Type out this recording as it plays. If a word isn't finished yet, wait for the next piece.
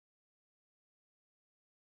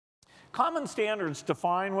Common standards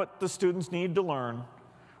define what the students need to learn.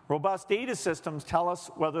 Robust data systems tell us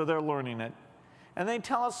whether they're learning it, and they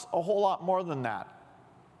tell us a whole lot more than that.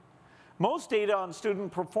 Most data on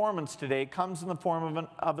student performance today comes in the form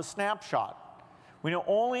of a snapshot. We know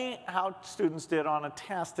only how students did on a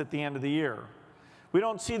test at the end of the year. We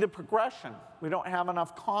don't see the progression. We don't have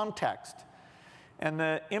enough context. And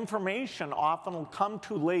the information often will come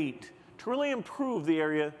too late to really improve the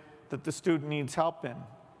area that the student needs help in.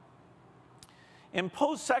 In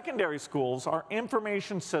post-secondary schools, our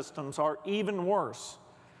information systems are even worse.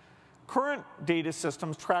 Current data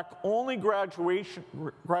systems track only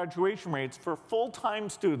graduation rates for full-time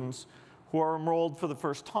students who are enrolled for the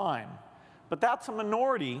first time. But that's a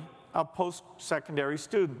minority of post-secondary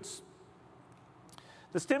students.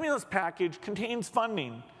 The stimulus package contains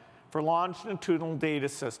funding for longitudinal data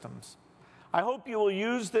systems. I hope you will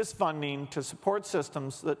use this funding to support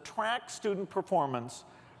systems that track student performance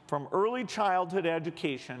from early childhood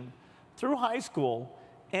education through high school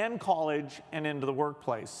and college and into the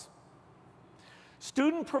workplace.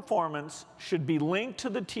 Student performance should be linked to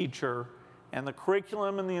the teacher and the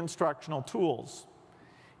curriculum and the instructional tools.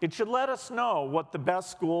 It should let us know what the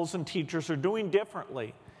best schools and teachers are doing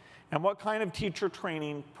differently and what kind of teacher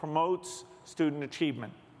training promotes student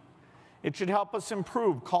achievement. It should help us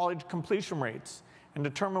improve college completion rates and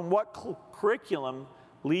determine what curriculum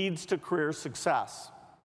leads to career success.